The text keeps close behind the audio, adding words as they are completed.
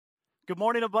Good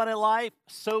morning, Abundant Life.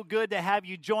 So good to have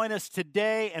you join us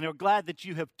today, and we're glad that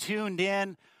you have tuned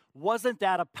in. Wasn't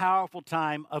that a powerful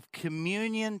time of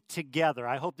communion together?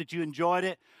 I hope that you enjoyed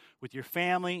it with your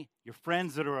family, your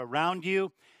friends that are around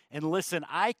you. And listen,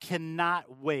 I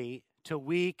cannot wait till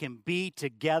we can be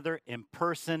together in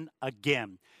person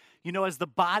again. You know, as the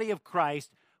body of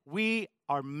Christ, we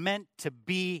are meant to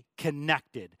be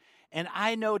connected. And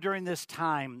I know during this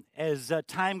time, as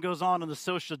time goes on in the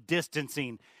social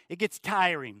distancing, it gets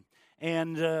tiring.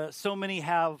 And so many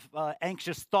have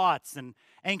anxious thoughts and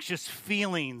anxious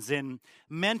feelings, and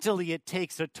mentally it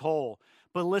takes a toll.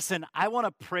 But listen, I want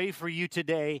to pray for you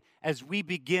today as we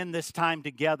begin this time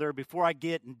together. Before I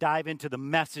get and dive into the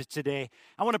message today,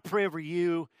 I want to pray over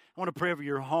you. I want to pray over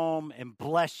your home and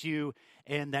bless you,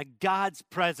 and that God's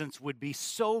presence would be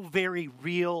so very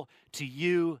real to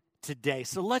you today.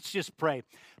 So let's just pray.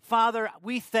 Father,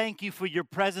 we thank you for your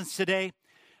presence today.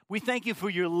 We thank you for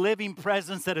your living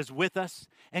presence that is with us.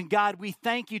 And God, we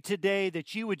thank you today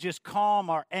that you would just calm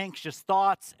our anxious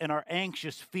thoughts and our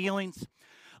anxious feelings.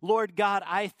 Lord God,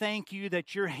 I thank you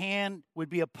that your hand would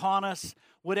be upon us,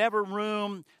 whatever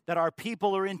room that our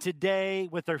people are in today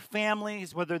with their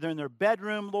families, whether they're in their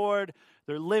bedroom, Lord,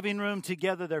 their living room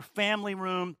together, their family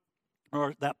room,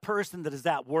 or that person that is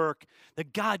at work,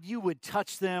 that God, you would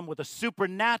touch them with a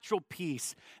supernatural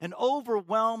peace and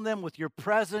overwhelm them with your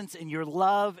presence and your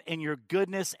love and your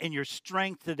goodness and your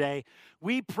strength today.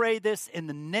 We pray this in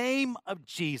the name of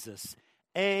Jesus.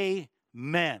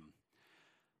 Amen.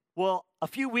 Well, a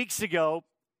few weeks ago,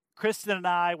 Kristen and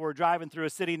I were driving through a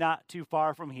city not too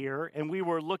far from here, and we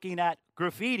were looking at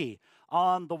graffiti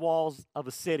on the walls of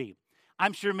a city.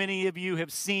 I'm sure many of you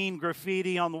have seen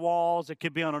graffiti on the walls. It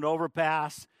could be on an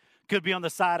overpass, could be on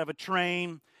the side of a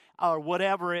train, or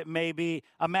whatever it may be.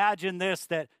 Imagine this,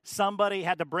 that somebody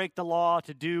had to break the law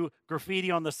to do graffiti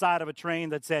on the side of a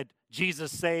train that said,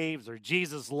 Jesus saves or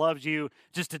Jesus loves you,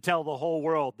 just to tell the whole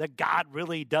world that God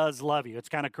really does love you. It's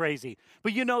kind of crazy.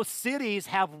 But you know, cities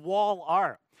have wall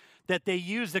art, that they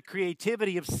use the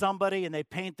creativity of somebody and they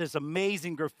paint this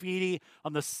amazing graffiti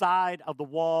on the side of the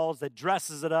walls that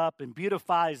dresses it up and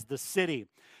beautifies the city.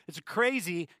 It's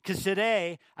crazy because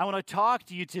today I want to talk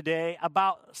to you today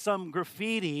about some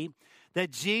graffiti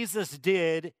that Jesus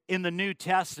did in the New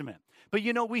Testament. But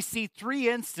you know, we see three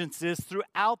instances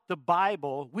throughout the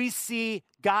Bible. We see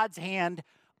God's hand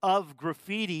of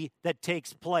graffiti that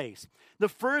takes place. The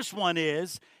first one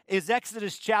is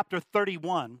Exodus chapter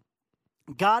 31.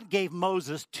 God gave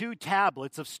Moses 2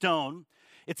 tablets of stone.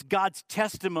 It's God's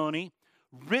testimony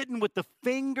written with the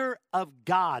finger of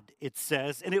God, it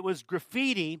says, and it was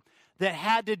graffiti that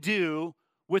had to do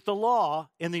with the law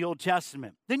in the Old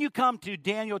Testament. Then you come to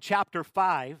Daniel chapter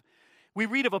 5. We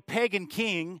read of a pagan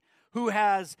king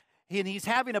and he's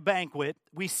having a banquet.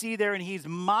 We see there, and he's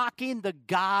mocking the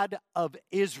God of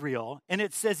Israel. And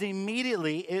it says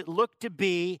immediately it looked to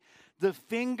be the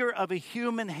finger of a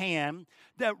human hand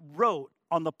that wrote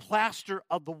on the plaster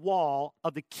of the wall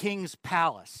of the king's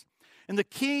palace. And the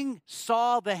king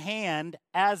saw the hand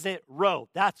as it wrote.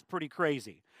 That's pretty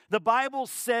crazy. The Bible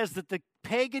says that the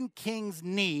pagan king's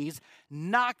knees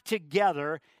knocked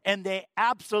together and they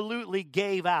absolutely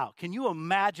gave out. Can you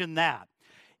imagine that?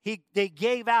 They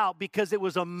gave out because it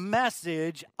was a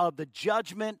message of the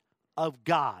judgment of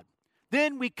God.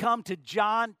 Then we come to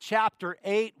John chapter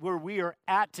 8, where we are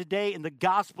at today in the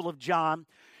Gospel of John.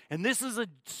 And this is a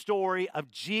story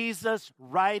of Jesus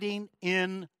writing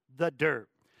in the dirt.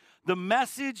 The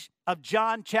message of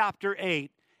John chapter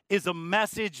 8 is a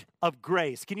message of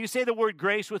grace. Can you say the word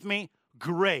grace with me?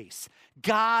 Grace.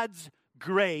 God's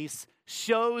grace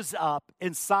shows up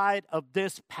inside of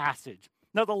this passage.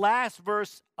 Now, the last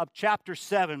verse of chapter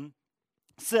 7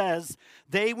 says,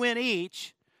 they went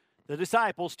each, the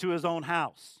disciples, to his own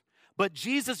house. But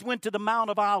Jesus went to the Mount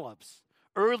of Olives.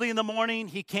 Early in the morning,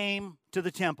 he came to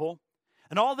the temple,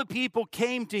 and all the people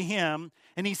came to him,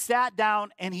 and he sat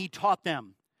down and he taught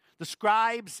them. The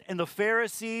scribes and the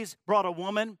Pharisees brought a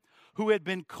woman who had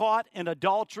been caught in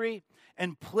adultery,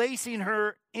 and placing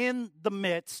her in the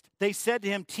midst, they said to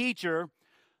him, Teacher,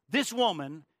 this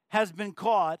woman has been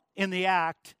caught in the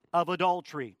act of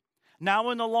adultery. Now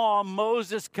in the law,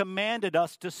 Moses commanded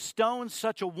us to stone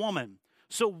such a woman.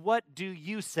 So what do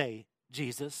you say,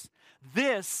 Jesus?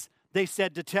 This they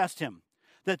said to test him,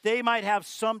 that they might have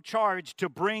some charge to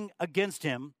bring against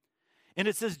him. And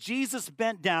it says, Jesus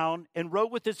bent down and wrote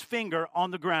with his finger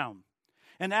on the ground.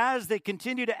 And as they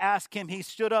continued to ask him, he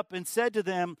stood up and said to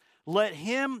them, let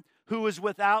him who is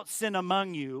without sin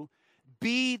among you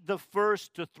be the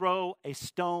first to throw a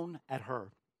stone at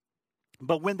her.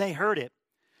 But when they heard it,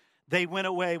 they went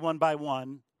away one by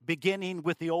one, beginning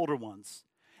with the older ones.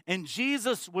 And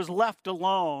Jesus was left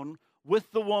alone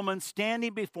with the woman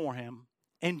standing before him.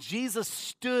 And Jesus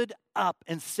stood up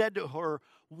and said to her,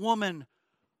 "Woman,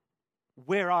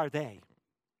 where are they?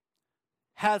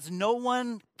 Has no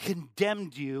one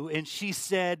condemned you?" And she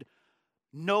said,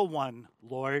 "No one,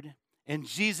 Lord." And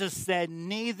Jesus said,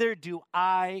 "Neither do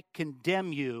I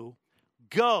condemn you.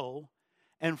 Go,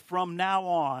 and from now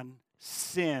on,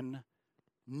 sin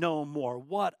no more."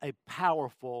 What a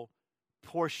powerful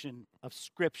portion of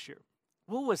Scripture.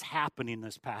 What was happening in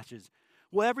this passage?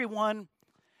 Well, everyone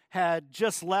had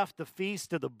just left the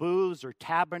Feast of the Booths or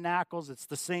Tabernacles. It's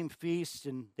the same feast,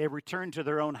 and they returned to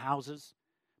their own houses.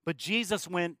 But Jesus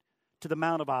went to the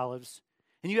Mount of Olives,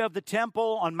 and you have the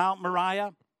temple on Mount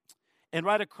Moriah, and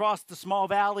right across the small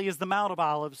valley is the Mount of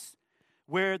Olives,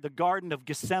 where the Garden of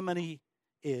Gethsemane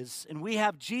is. And we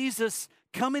have Jesus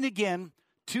coming again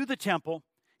to the temple.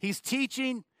 He's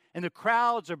teaching, and the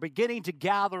crowds are beginning to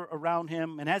gather around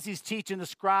him. And as he's teaching the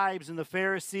scribes and the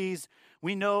Pharisees,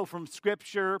 we know from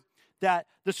Scripture that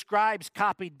the scribes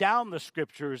copied down the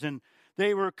Scriptures, and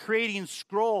they were creating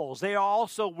scrolls. They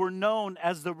also were known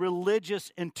as the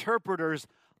religious interpreters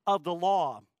of the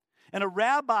law. And a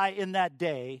rabbi in that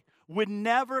day would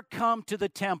never come to the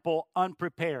temple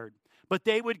unprepared, but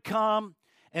they would come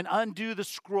and undo the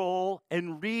scroll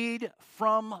and read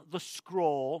from the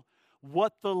scroll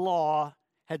what the law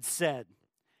had said.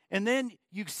 And then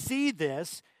you see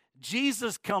this,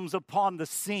 Jesus comes upon the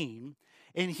scene,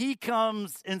 and he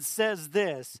comes and says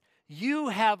this, "You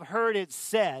have heard it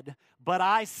said, but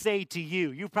I say to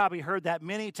you." You've probably heard that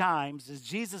many times, as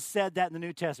Jesus said that in the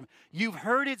New Testament. You've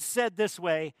heard it said this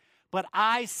way, but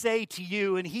I say to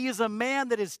you. And he is a man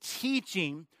that is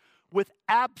teaching with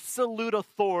absolute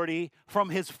authority from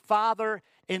his Father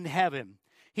in heaven.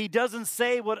 He doesn't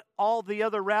say what all the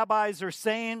other rabbis are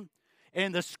saying,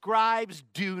 and the scribes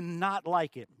do not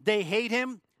like it. They hate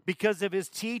him because of his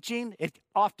teaching. It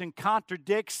often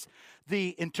contradicts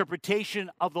the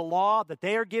interpretation of the law that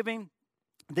they are giving.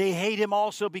 They hate him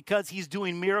also because he's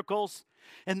doing miracles.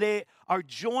 And they are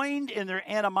joined in their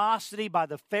animosity by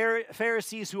the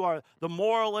Pharisees, who are the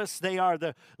moralists. They are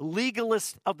the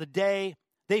legalists of the day.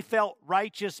 They felt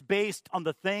righteous based on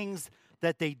the things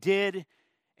that they did.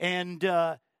 And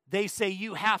they say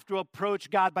you have to approach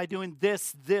God by doing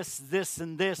this, this, this,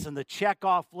 and this, and the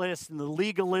checkoff list and the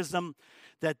legalism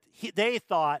that they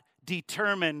thought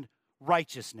determined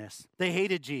righteousness. They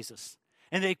hated Jesus.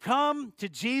 And they come to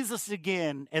Jesus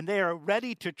again, and they are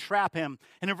ready to trap him.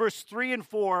 And in verse 3 and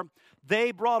 4,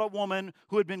 they brought a woman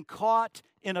who had been caught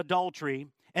in adultery,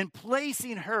 and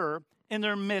placing her in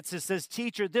their midst, it says,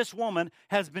 "Teacher, this woman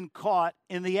has been caught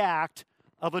in the act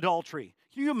of adultery."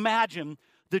 Can you imagine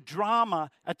the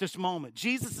drama at this moment?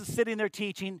 Jesus is sitting there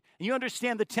teaching, and you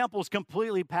understand the temple is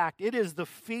completely packed. It is the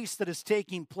feast that is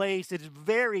taking place. It is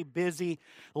very busy,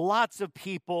 lots of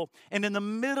people. And in the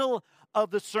middle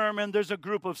of the sermon, there's a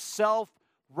group of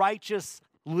self-righteous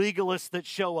legalists that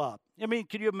show up. I mean,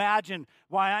 can you imagine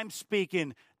why I'm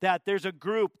speaking, that there's a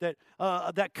group that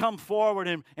come forward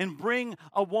and bring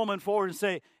a woman forward and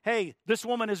say, "Hey, this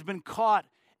woman has been caught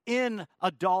in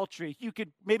adultery." You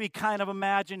could maybe kind of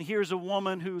imagine, here's a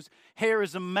woman whose hair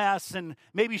is a mess, and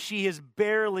maybe she is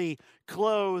barely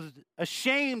clothed,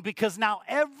 ashamed because now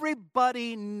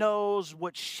everybody knows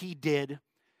what she did.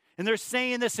 And they're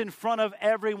saying this in front of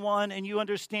everyone, and you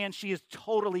understand she is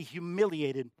totally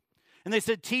humiliated. And they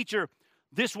said, "Teacher,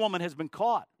 this woman has been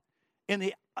caught in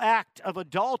the act of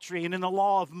adultery, and in the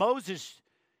law of Moses,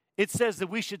 it says that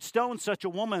we should stone such a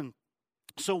woman.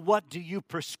 So what do you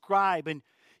prescribe?" And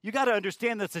you got to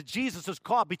understand that Jesus is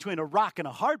caught between a rock and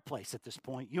a hard place at this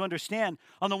point. You understand,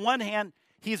 on the one hand,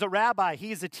 he's a rabbi,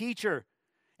 he's a teacher,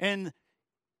 and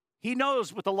he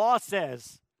knows what the law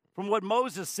says from what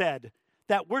Moses said,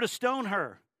 that we're to stone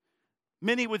her.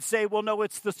 Many would say, well, no,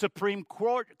 it's the Supreme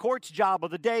Court's job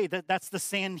of the day. That's the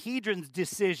Sanhedrin's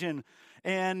decision.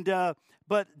 And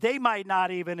but they might not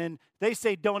even, and they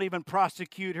say don't even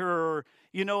prosecute her. Or,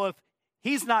 if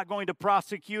he's not going to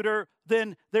prosecute her,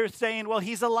 then they're saying, well,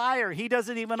 he's a liar. He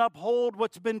doesn't even uphold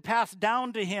what's been passed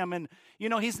down to him. And,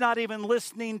 he's not even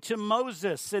listening to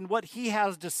Moses and what he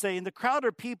has to say. And the crowd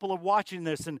of people are watching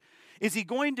this. And is he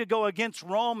going to go against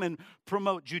Rome and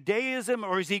promote Judaism,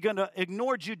 or is he going to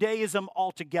ignore Judaism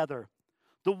altogether?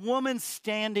 The woman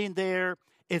standing there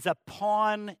is a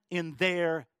pawn in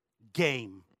their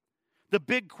game. The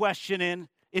big question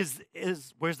is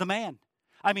where's the man?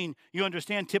 I mean, you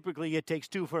understand typically it takes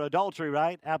two for adultery,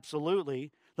 right?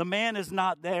 Absolutely. The man is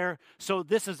not there, so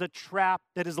this is a trap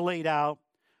that is laid out.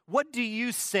 What do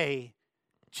you say,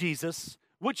 Jesus?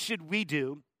 What should we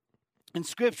do? And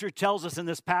Scripture tells us in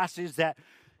this passage that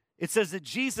it says that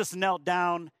Jesus knelt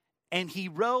down and he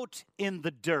wrote in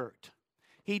the dirt.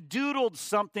 He doodled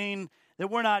something that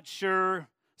we're not sure.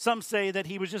 Some say that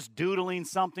he was just doodling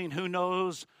something. Who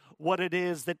knows what it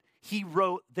is that he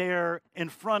wrote there in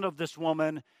front of this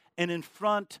woman and in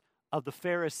front of the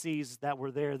Pharisees that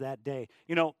were there that day.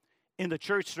 You know, in the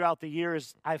church throughout the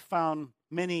years, I've found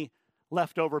many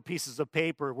leftover pieces of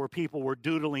paper where people were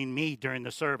doodling me during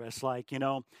the service. Like, you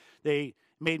know, they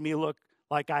made me look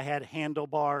like I had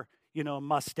handlebar,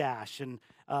 mustache, and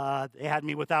they had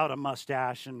me without a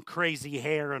mustache and crazy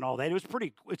hair and all that.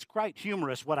 It's quite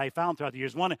humorous what I found throughout the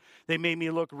years. One, they made me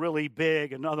look really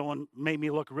big. Another one made me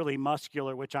look really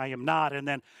muscular, which I am not. And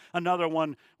then another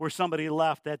one where somebody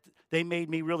left that they made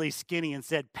me really skinny and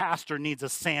said, "Pastor needs a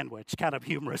sandwich." Kind of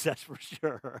humorous, that's for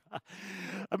sure.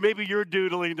 Maybe you're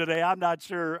doodling today. I'm not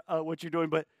sure what you're doing,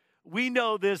 but we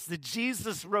know this, that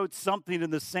Jesus wrote something in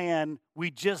the sand.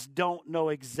 We just don't know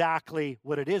exactly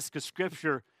what it is because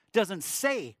Scripture doesn't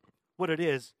say what it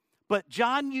is. But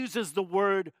John uses the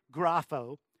word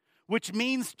grapho, which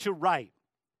means to write.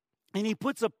 And he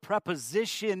puts a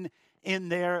preposition in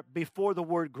there before the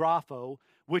word grapho,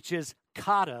 which is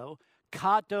kato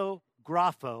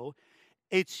grapho.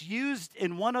 It's used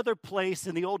in one other place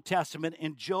in the Old Testament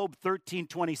in Job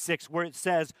 13:26, where it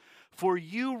says, "For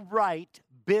you write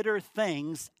bitter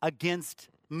things against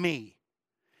me."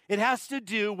 It has to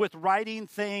do with writing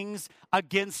things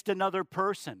against another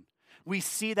person. We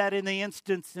see that in the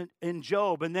instance in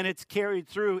Job, and then it's carried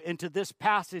through into this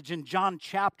passage in John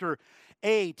chapter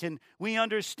 8. And we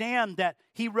understand that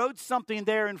he wrote something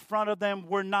there in front of them.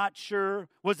 We're not sure.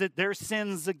 Was it their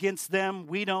sins against them?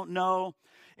 We don't know.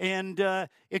 And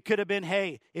it could have been,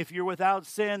 hey, if you're without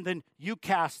sin, then you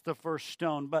cast the first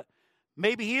stone. But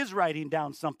maybe he is writing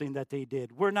down something that they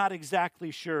did. We're not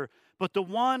exactly sure. But the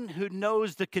one who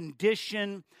knows the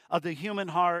condition of the human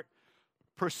heart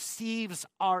perceives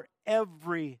our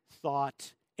every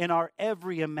thought and our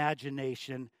every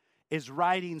imagination is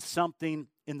writing something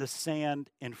in the sand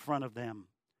in front of them.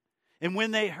 And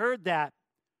when they heard that,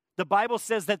 the Bible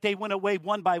says that they went away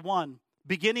one by one,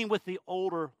 beginning with the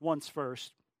older ones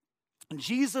first. And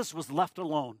Jesus was left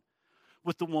alone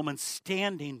with the woman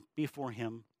standing before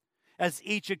him as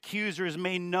each accuser is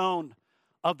made known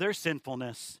of their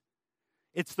sinfulness.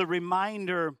 It's the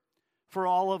reminder for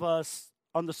all of us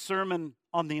on the Sermon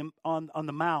on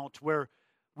the Mount, where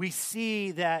we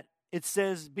see that it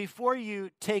says, before you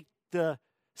take the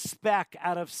speck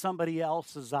out of somebody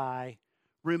else's eye,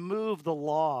 remove the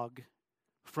log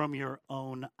from your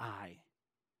own eye.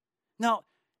 Now,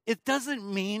 it doesn't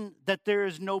mean that there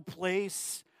is no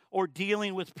place or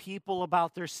dealing with people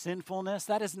about their sinfulness.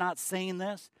 That is not saying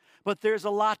this. But there's a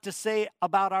lot to say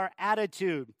about our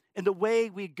attitude and the way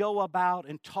we go about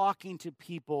and talking to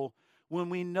people when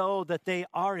we know that they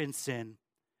are in sin.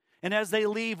 And as they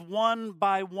leave one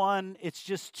by one, it's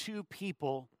just two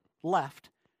people left.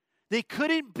 They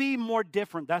couldn't be more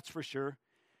different, that's for sure.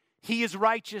 He is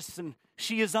righteous and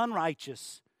she is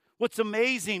unrighteous. What's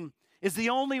amazing is the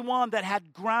only one that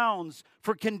had grounds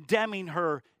for condemning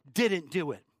her didn't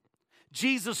do it.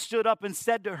 Jesus stood up and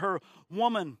said to her,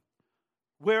 "Woman,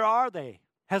 where are they?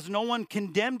 Has no one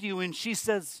condemned you?" And she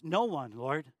says, "No one,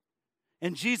 Lord."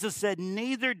 And Jesus said,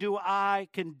 "Neither do I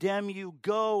condemn you.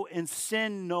 Go and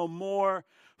sin no more.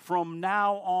 From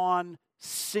now on,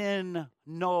 sin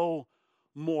no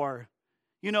more."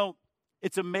 You know,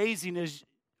 it's amazing as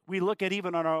we look at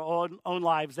even on our own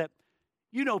lives that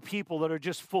people that are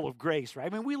just full of grace, right?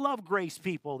 I mean, we love grace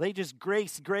people. They just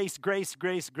grace,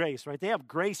 right? They have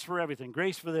grace for everything,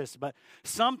 grace for this. But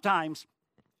sometimes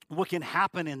what can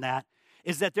happen in that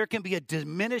is that there can be a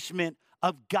diminishment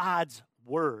of God's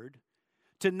word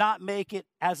to not make it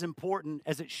as important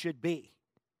as it should be.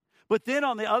 But then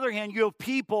on the other hand, you have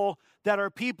people that are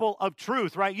people of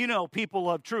truth, right? People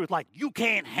of truth, like you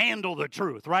can't handle the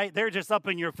truth, right? They're just up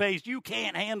in your face. You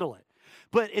can't handle it.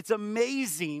 But it's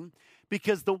amazing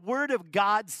because the Word of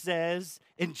God says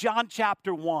in John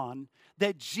chapter 1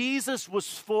 that Jesus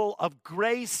was full of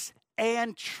grace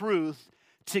and truth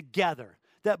together,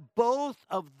 that both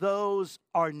of those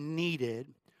are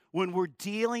needed when we're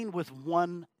dealing with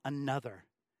one another.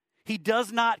 He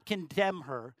does not condemn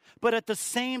her, but at the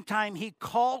same time, he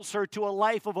calls her to a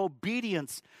life of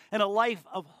obedience and a life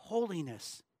of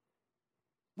holiness.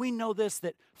 We know this,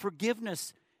 that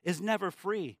forgiveness is never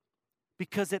free,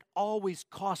 because it always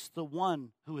costs the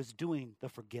one who is doing the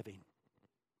forgiving.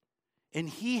 And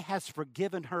he has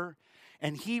forgiven her,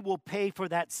 and he will pay for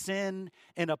that sin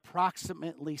in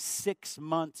approximately 6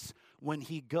 months when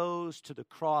he goes to the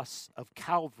cross of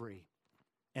Calvary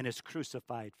and is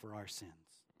crucified for our sins.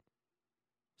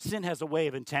 Sin has a way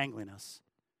of entangling us.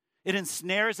 It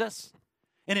ensnares us,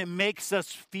 and it makes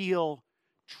us feel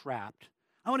trapped.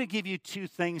 I want to give you two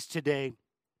things today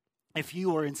if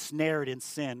you are ensnared in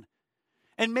sin.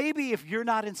 And maybe if you're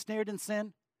not ensnared in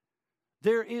sin,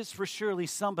 there is for surely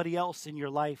somebody else in your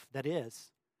life that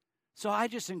is. So I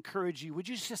just encourage you, would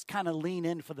you just kind of lean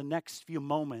in for the next few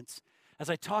moments as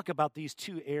I talk about these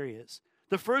two areas?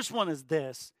 The first one is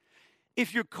this: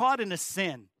 if you're caught in a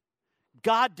sin,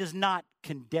 God does not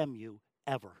condemn you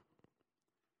ever.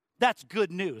 That's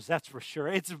good news, that's for sure.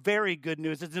 It's very good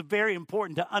news. It's very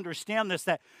important to understand this,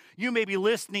 that you may be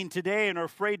listening today and are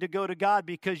afraid to go to God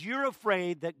because you're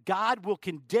afraid that God will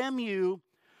condemn you,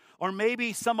 or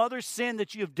maybe some other sin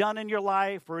that you've done in your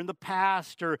life or in the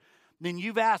past, or then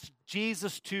you've asked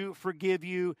Jesus to forgive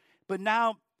you. But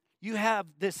now you have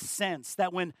this sense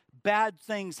that when bad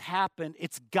things happen,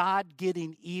 it's God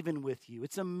getting even with you.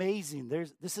 It's amazing.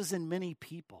 This is in many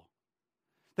people.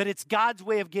 That it's God's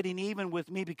way of getting even with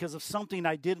me because of something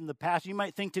I did in the past. You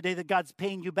might think today that God's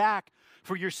paying you back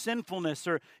for your sinfulness.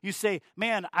 Or you say,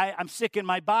 man, I'm sick in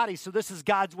my body, so this is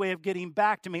God's way of getting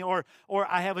back to me. Or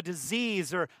I have a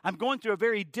disease, or I'm going through a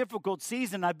very difficult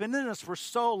season. I've been in this for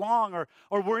so long.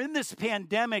 Or we're in this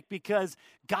pandemic because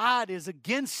God is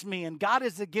against me and God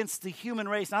is against the human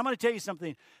race. And I'm going to tell you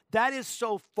something. That is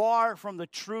so far from the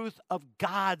truth of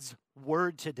God's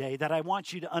word today that I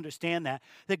want you to understand that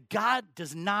God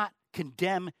does not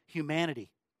condemn humanity.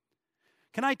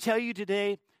 Can I tell you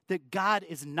today that God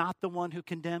is not the one who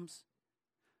condemns?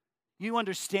 You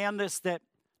understand this, that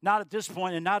not at this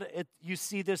point, and not at, you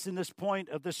see this in this point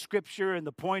of the scripture and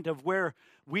the point of where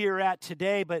we are at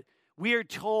today, but we are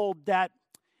told that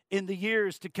in the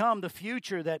years to come, the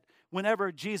future, that whenever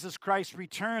Jesus Christ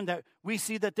returned, that we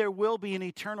see that there will be an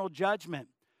eternal judgment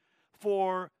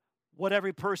for what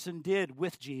every person did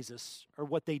with Jesus or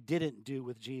what they didn't do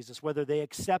with Jesus, whether they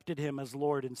accepted him as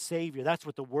Lord and Savior. That's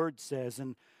what the word says.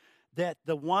 And that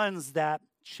the ones that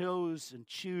chose and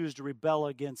choose to rebel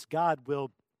against God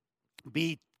will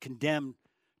be condemned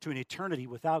to an eternity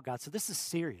without God. So this is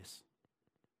serious.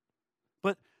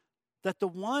 But that the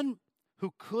one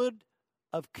who could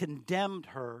have condemned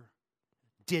her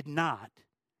did not,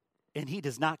 and he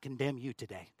does not condemn you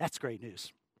today. That's great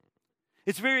news.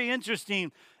 It's very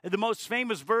interesting. The most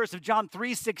famous verse of John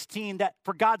 3:16, that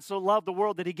for God so loved the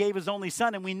world that he gave his only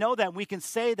son. And we know that, and we can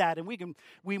say that, and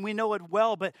we know it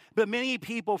well. But many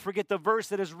people forget the verse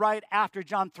that is right after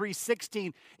John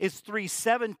 3:16 is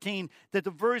 3:17, that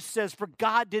the verse says, for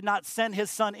God did not send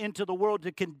his son into the world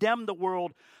to condemn the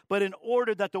world, but in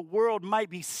order that the world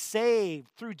might be saved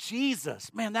through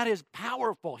Jesus. Man, that is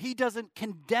powerful. He doesn't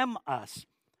condemn us.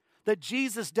 That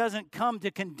Jesus doesn't come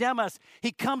to condemn us.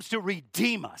 He comes to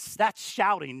redeem us. That's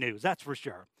shouting news, that's for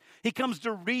sure. He comes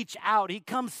to reach out. He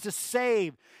comes to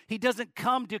save. He doesn't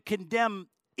come to condemn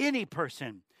any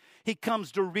person. He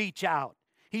comes to reach out.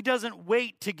 He doesn't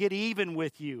wait to get even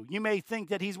with you. You may think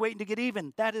that he's waiting to get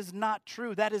even. That is not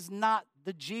true. That is not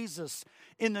the Jesus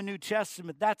in the New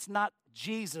Testament. That's not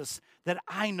Jesus that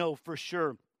I know for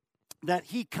sure. That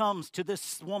he comes to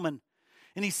this woman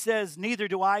and he says, neither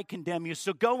do I condemn you,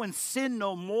 so go and sin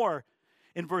no more,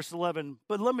 in verse 11.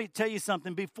 But let me tell you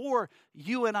something. Before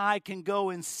you and I can go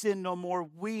and sin no more,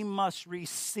 we must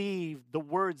receive the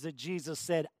words that Jesus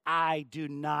said, I do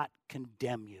not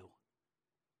condemn you.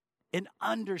 And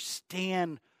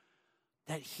understand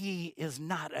that he is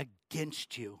not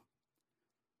against you.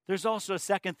 There's also a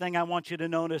second thing I want you to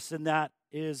notice, and that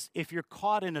is if you're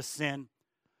caught in a sin,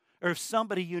 or if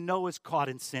somebody you know is caught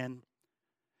in sin,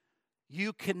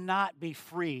 you cannot be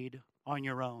freed on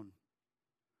your own.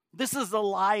 This is the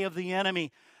lie of the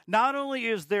enemy. Not only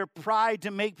is there pride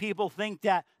to make people think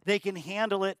that they can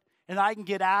handle it and I can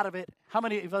get out of it. How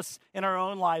many of us in our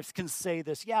own lives can say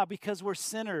this? Yeah, because we're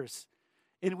sinners.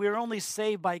 And we're only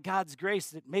saved by God's grace.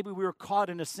 That maybe we were caught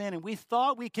in a sin and we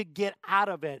thought we could get out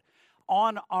of it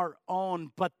on our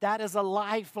own. But that is a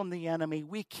lie from the enemy.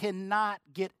 We cannot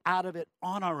get out of it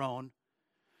on our own.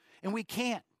 And we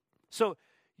can't. So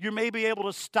you may be able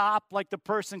to stop, like the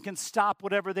person can stop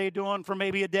whatever they're doing for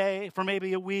maybe a day, for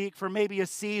maybe a week, for maybe a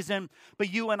season.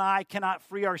 But you and I cannot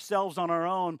free ourselves on our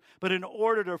own. But in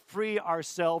order to free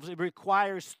ourselves, it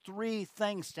requires three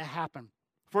things to happen.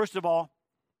 First of all,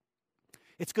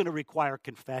 it's going to require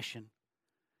confession.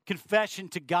 Confession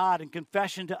to God and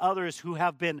confession to others who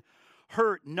have been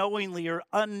hurt knowingly or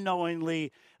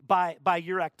unknowingly by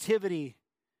your activity.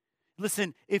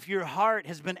 Listen, if your heart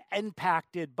has been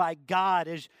impacted by God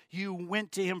as you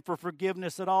went to him for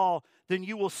forgiveness at all, then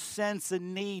you will sense a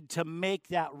need to make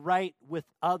that right with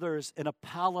others and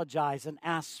apologize and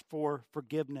ask for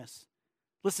forgiveness.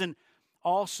 Listen,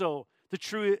 also,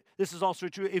 This is also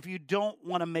true. If you don't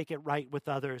want to make it right with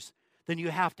others, then you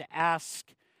have to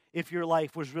ask if your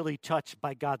life was really touched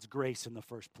by God's grace in the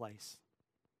first place.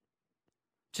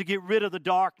 To get rid of the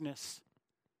darkness,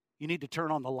 you need to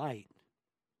turn on the light.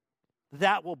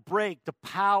 That will break the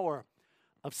power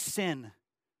of sin.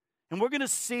 And we're going to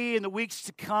see in the weeks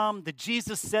to come that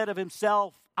Jesus said of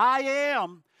himself, I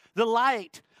am the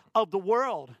light of the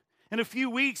world. In a few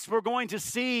weeks, we're going to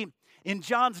see in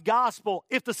John's gospel,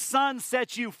 if the Son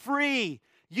sets you free,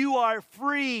 you are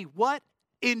free. What?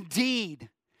 Indeed.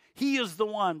 He is the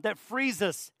one that frees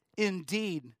us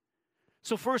indeed.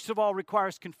 So first of all,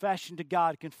 requires confession to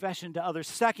God, confession to others.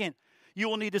 Second, you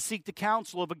will need to seek the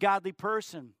counsel of a godly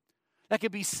person. That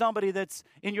could be somebody that's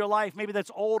in your life, maybe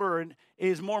that's older and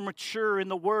is more mature in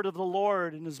the word of the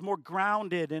Lord and is more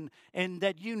grounded and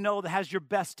that you know that has your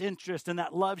best interest and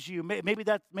that loves you. Maybe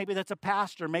that's a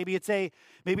pastor. Maybe it's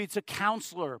a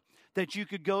counselor that you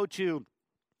could go to,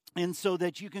 and so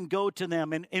that you can go to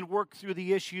them and work through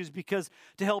the issues, because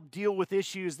to help deal with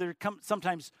issues, there come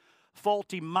sometimes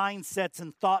faulty mindsets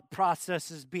and thought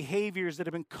processes, behaviors that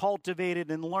have been cultivated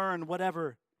and learned,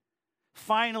 whatever.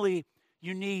 Finally,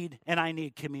 you need, and I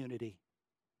need, community.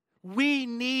 We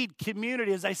need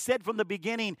community. As I said from the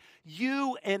beginning,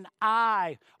 you and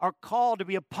I are called to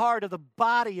be a part of the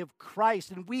body of Christ,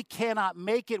 and we cannot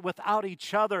make it without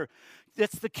each other.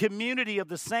 It's the community of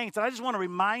the saints. And I just want to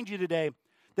remind you today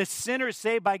that sinners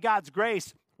saved by God's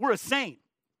grace, we're a saint.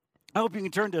 I hope you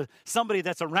can turn to somebody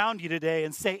that's around you today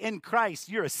and say, in Christ,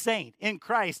 you're a saint. In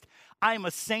Christ, I'm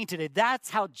a saint today. That's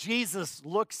how Jesus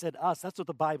looks at us. That's what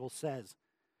the Bible says.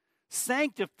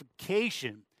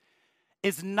 Sanctification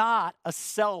is not a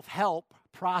self-help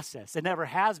process. It never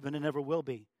has been and never will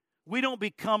be. We don't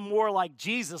become more like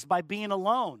Jesus by being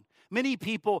alone. Many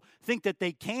people think that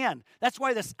they can. That's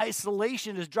why this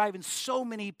isolation is driving so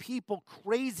many people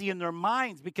crazy in their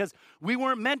minds, because we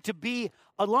weren't meant to be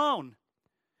alone.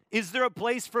 Is there a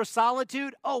place for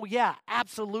solitude? Oh, yeah,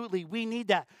 absolutely. We need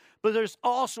that. But there's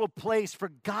also a place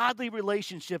for godly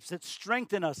relationships that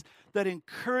strengthen us, that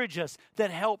encourage us,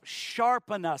 that help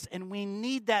sharpen us. And we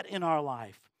need that in our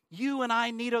life. You and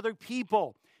I need other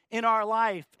people in our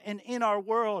life and in our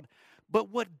world. But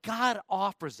what God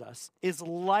offers us is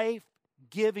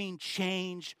life-giving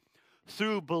change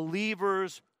through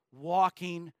believers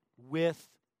walking with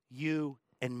you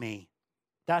and me.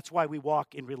 That's why we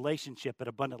walk in relationship at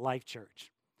Abundant Life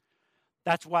Church.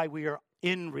 That's why we are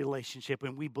in relationship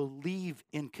and we believe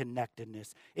in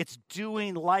connectedness. It's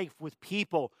doing life with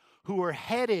people who are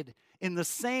headed in the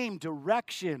same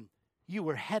direction you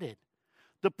were headed.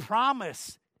 The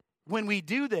promise when we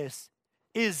do this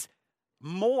is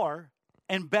more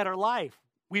and better life.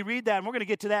 We read that, and we're going to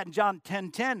get to that in John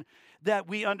 10:10, that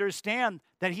we understand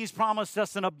that he's promised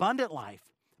us an abundant life,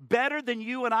 better than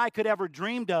you and I could ever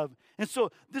dreamed of. And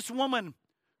so this woman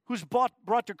who's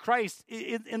brought to Christ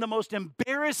in the most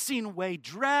embarrassing way,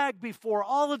 dragged before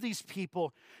all of these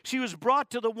people, she was brought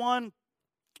to the one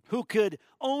who could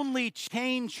only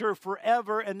change her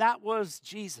forever, and that was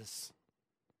Jesus.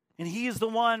 And he is the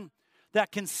one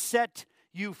that can set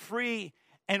you free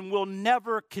and will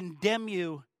never condemn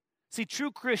you. See,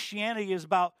 true Christianity is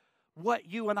about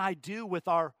what you and I do with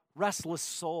our restless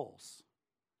souls,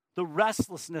 the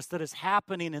restlessness that is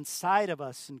happening inside of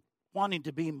us and wanting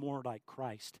to be more like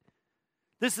Christ.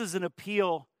 This is an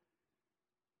appeal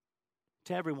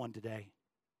to everyone today.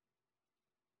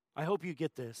 I hope you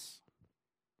get this.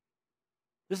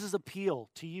 This is appeal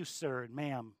to you, sir and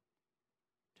ma'am,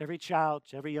 to every child,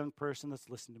 to every young person that's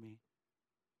listening to me,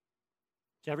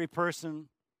 to every person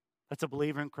that's a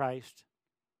believer in Christ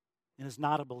and is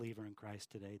not a believer in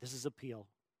Christ today. This is appeal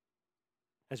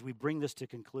as we bring this to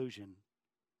conclusion,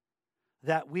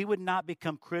 that we would not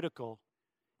become critical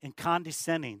and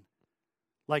condescending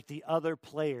like the other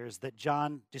players that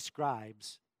John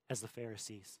describes as the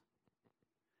Pharisees.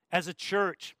 As a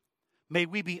church, may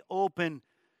we be open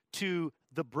to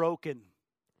the broken,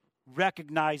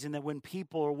 recognizing that when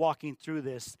people are walking through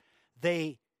this,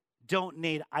 they don't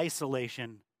need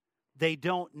isolation. They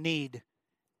don't need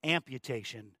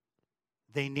amputation.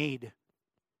 They need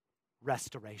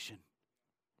restoration.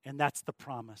 And that's the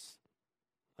promise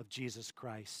of Jesus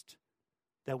Christ,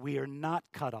 that we are not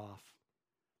cut off,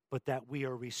 but that we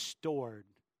are restored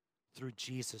through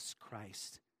Jesus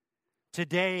Christ.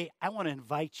 Today, I want to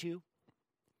invite you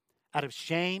out of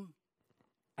shame,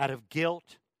 out of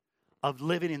guilt, of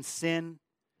living in sin,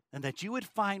 and that you would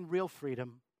find real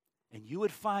freedom, and you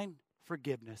would find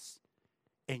forgiveness,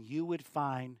 and you would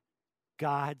find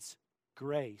God's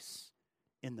grace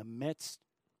in the midst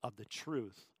of the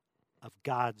truth of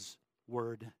God's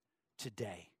word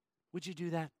today. Would you do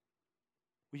that?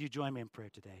 Will you join me in prayer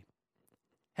today?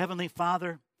 Heavenly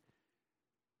Father,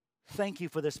 thank you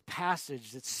for this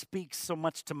passage that speaks so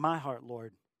much to my heart,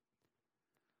 Lord.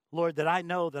 Lord, that I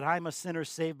know that I'm a sinner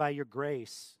saved by your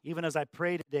grace. Even as I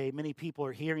pray today, many people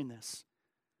are hearing this.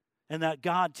 And that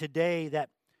God, today, that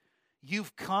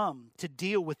you've come to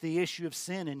deal with the issue of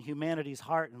sin in humanity's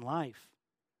heart and life.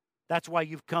 That's why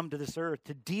you've come to this earth,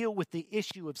 to deal with the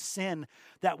issue of sin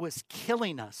that was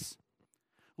killing us.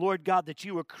 Lord God, that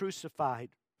you were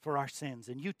crucified for our sins,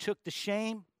 and you took the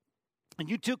shame and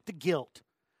you took the guilt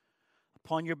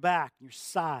upon your back, your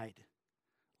side,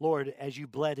 Lord, as you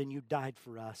bled and you died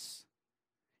for us.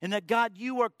 And that, God,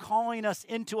 you are calling us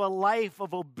into a life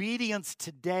of obedience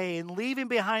today and leaving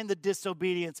behind the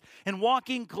disobedience and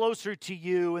walking closer to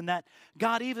you. And that,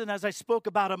 God, even as I spoke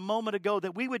about a moment ago,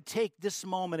 that we would take this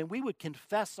moment and we would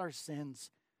confess our sins.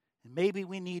 And maybe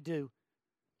we need to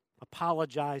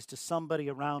apologize to somebody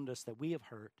around us that we have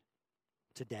hurt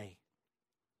today.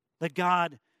 That,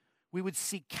 God, we would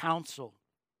seek counsel.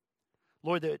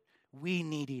 Lord, that we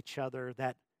need each other,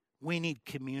 that we need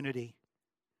community.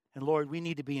 And Lord, we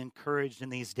need to be encouraged in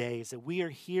these days that we are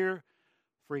here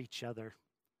for each other.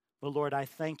 But Lord, I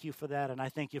thank you for that, and I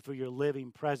thank you for your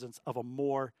living presence of a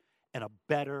more and a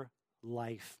better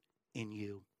life in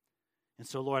you. And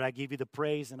so, Lord, I give you the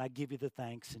praise and I give you the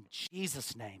thanks in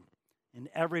Jesus' name. And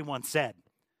everyone said,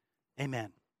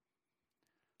 amen.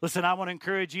 Listen, I want to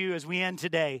encourage you as we end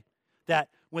today that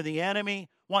when the enemy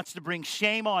wants to bring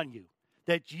shame on you,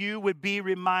 that you would be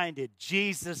reminded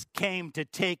Jesus came to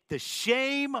take the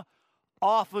shame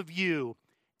off of you.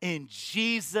 In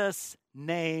Jesus'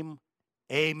 name,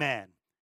 amen.